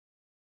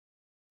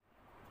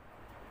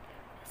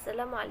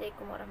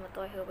Assalamualaikum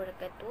warahmatullahi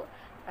wabarakatuh.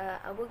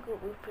 Our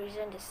group will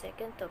present the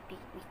second topic,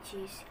 which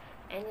is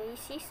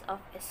analysis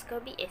of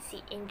ascorbic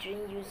acid in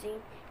drink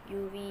using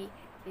UV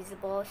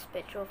visible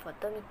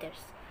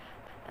spectrophotometers.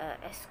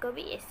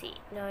 Ascorbic acid,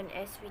 known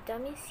as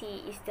vitamin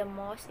C, is the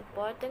most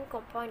important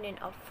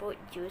component of fruit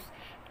juice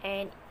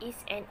and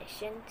is an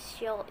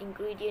essential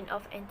ingredient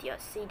of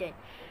antioxidant.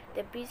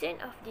 The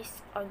presence of this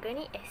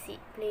organic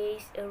acid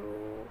plays a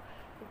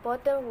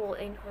important role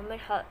in human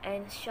health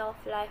and shelf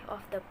life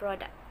of the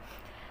product.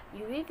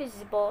 UV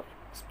visible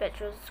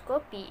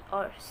spectroscopy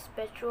or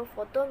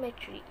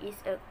spectrophotometry is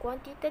a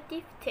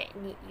quantitative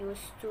technique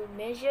used to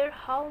measure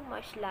how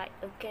much light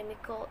a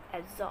chemical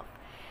absorbs.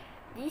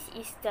 This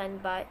is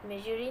done by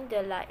measuring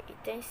the light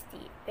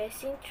intensity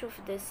passing through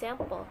the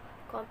sample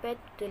compared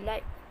to the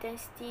light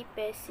intensity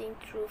passing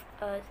through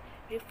a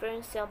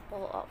reference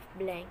sample of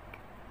blank.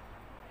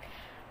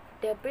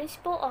 The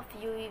principle of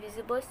UV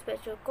visible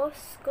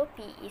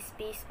spectroscopy is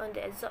based on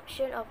the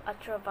absorption of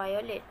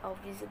ultraviolet or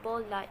visible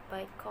light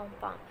by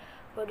compound,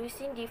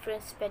 producing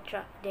different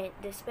spectra. Then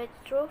the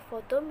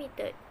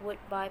spectrophotometer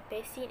would by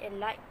passing a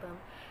light beam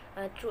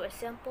through a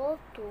sample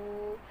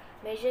to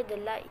measure the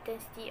light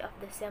intensity of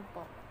the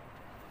sample.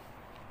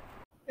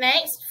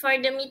 Next, for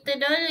the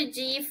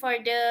methodology for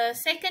the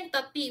second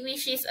topic,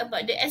 which is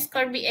about the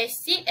ascorbic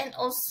acid and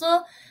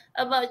also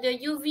about the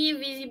UV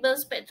visible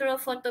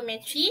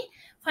spectrophotometry.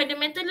 For the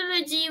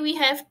methodology, we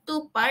have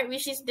two parts,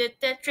 which is the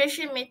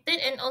titration method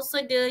and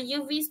also the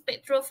UV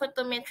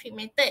spectrophotometry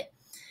method.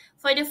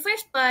 For the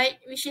first part,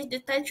 which is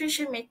the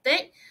titration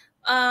method,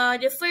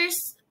 the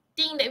first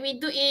thing that we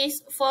do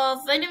is for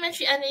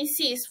volumetric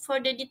analysis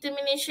for the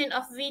determination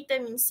of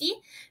vitamin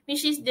C,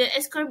 which is the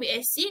ascorbic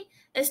acid,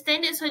 a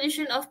standard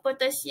solution of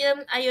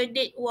potassium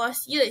iodate was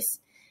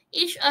used.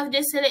 Each of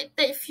the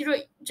selected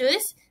fruit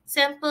juice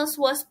samples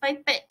was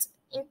pipetted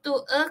into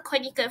a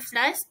conical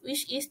flask,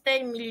 which is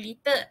 10 ml.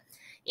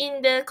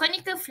 In the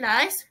conical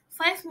flask,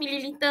 5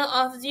 ml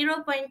of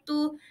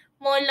 0.2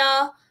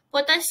 molar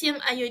potassium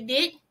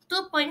iodate,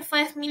 2.5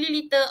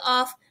 ml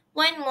of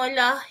 1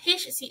 molar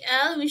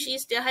HCl, which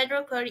is the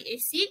hydrochloric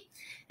acid,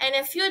 and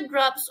a few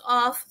drops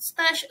of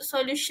starch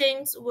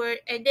solutions were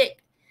added.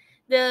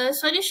 The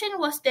solution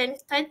was then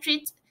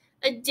titrated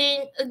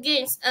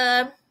against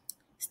a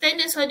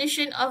standard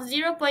solution of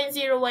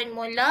 0.01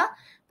 molar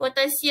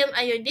potassium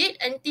iodate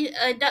until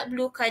a dark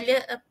blue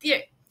color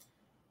appeared.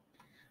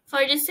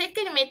 For the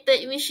second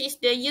method, which is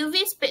the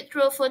UV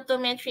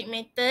spectrophotometric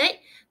method,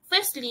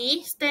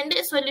 firstly,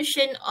 standard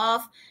solution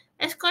of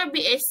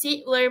ascorbic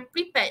acid were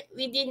prepared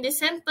within the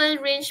sample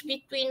range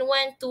between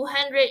 1 to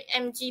 100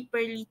 mg per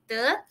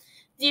liter.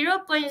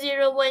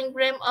 0.01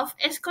 gram of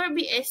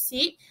ascorbic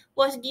acid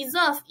was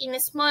dissolved in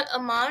a small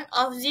amount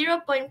of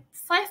 0.5%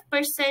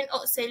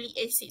 oxalic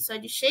acid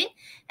solution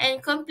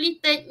and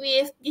completed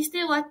with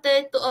distilled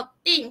water to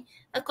obtain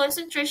a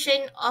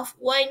concentration of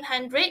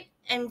 100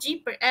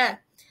 mg per L.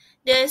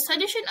 The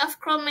solution of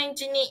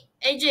chromogenic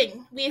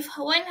agent with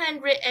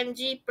 100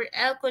 mg per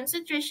L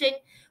concentration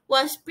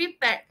was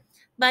prepared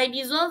by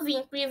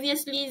dissolving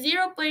previously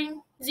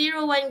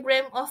 0.01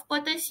 gram of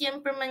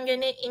potassium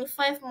permanganate in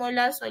 5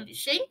 molar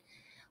solution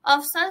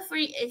of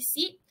sulfuric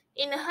acid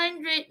in a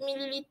 100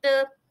 ml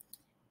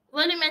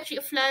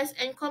volumetric flask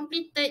and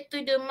completed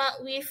to the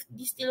mark with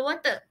distilled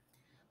water.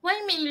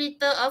 1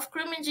 ml of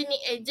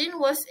chromogenic agent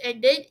was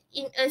added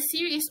in a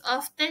series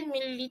of 10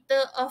 ml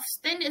of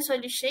standard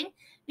solution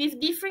with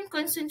different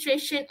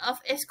concentration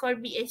of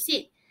ascorbic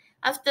acid.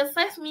 After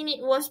 5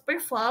 minutes was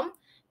performed,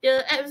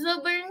 the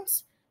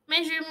absorbance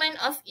measurement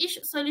of each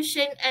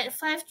solution at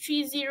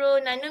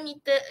 530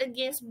 nanometer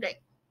against black.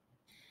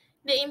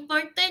 The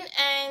important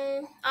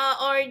and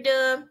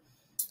the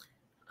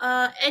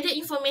added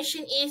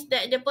information is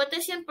that the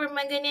potassium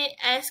permanganate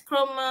as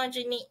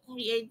chromogenic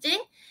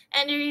reagent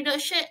and the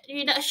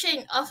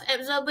reduction of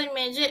absorbance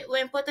measured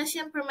when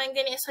potassium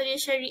permanganate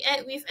solution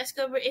react with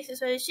ascorbic acid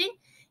solution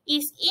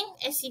is in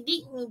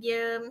acidic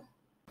medium.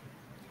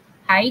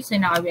 Hi, so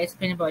now I will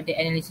explain about the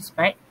analysis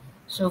part.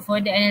 So for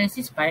the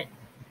analysis part,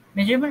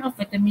 measurement of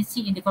vitamin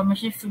C in the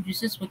commercial fruit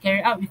juices were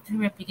carried out with 3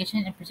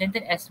 replications and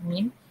presented as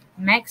mean,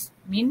 max,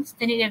 mean,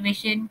 standard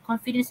deviation,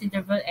 confidence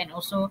interval, and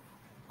also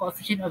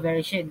coefficient of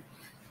variation.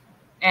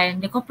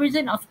 And the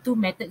comparison of two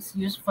methods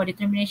used for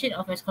determination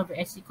of ascorbic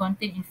acid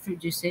content in fruit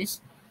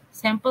juices,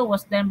 sample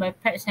was done by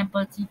paired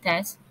sample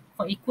t-test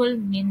for equal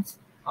means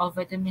of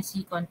vitamin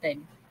C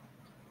content.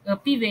 A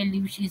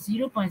p-value which is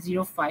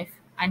 0.05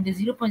 under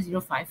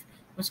 0.05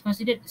 was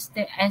considered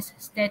as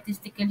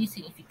statistically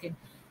significant.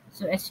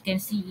 So as you can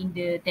see in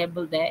the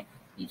table there,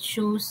 it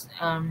shows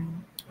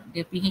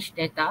the pH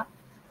data,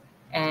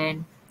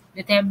 and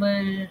the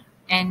table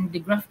and the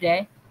graph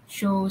there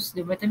shows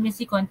the vitamin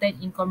C content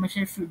in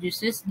commercial fruit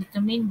juices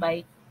determined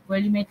by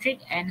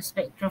volumetric and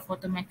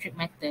spectrophotometric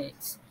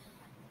methods.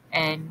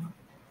 And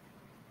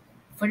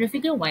for the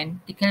figure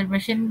 1, the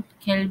calibration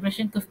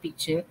curve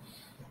picture,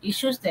 it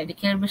shows that the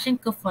calibration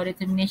curve for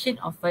determination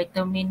of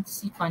vitamin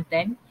C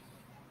content,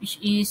 which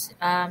is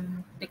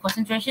the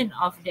concentration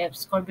of the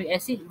ascorbic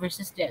acid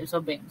versus the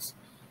absorbance.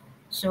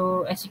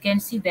 So as you can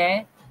see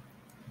there,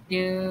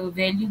 the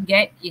value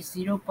get is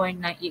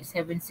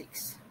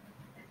 0.9876,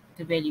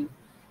 the value.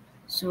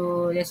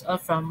 So that's all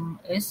from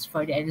us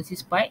for the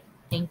analysis part.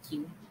 Thank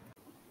you.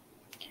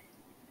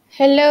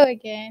 Hello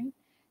again.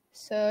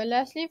 So,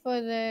 lastly, for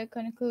the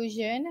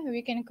conclusion,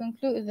 we can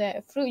conclude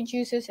that fruit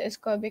juice's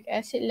ascorbic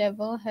acid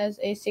level has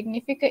a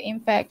significant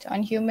impact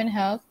on human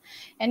health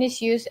and is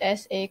used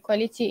as a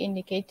quality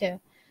indicator.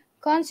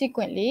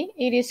 Consequently,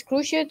 it is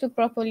crucial to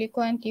properly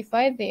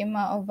quantify the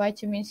amount of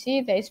vitamin C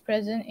that is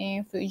present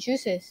in fruit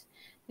juices.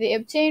 The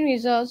obtained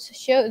results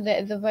showed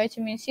that the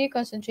vitamin C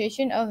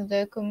concentration of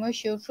the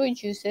commercial fruit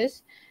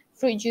juice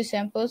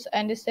samples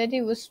under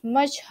study was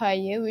much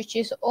higher, which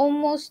is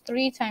almost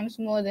 3 times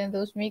more than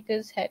those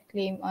makers had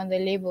claimed on the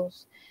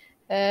labels.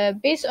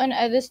 Based on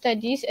other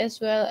studies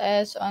as well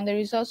as on the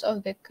results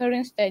of the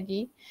current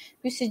study,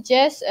 we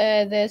suggest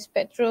the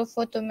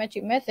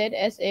spectrophotometric method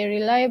as a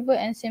reliable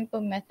and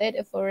simple method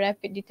for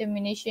rapid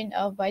determination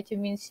of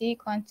vitamin C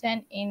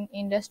content in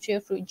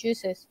industrial fruit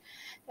juices.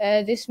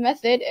 This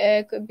method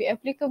could be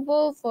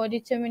applicable for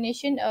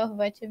determination of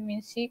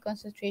vitamin C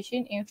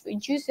concentration in fruit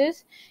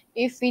juices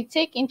if we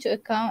take into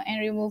account and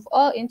remove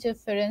all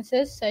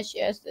interferences such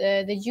as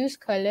the juice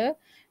color,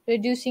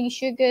 reducing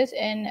sugars,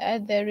 and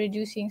other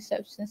reducing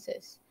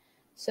substances.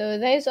 So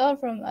that is all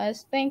from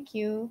us. Thank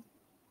you.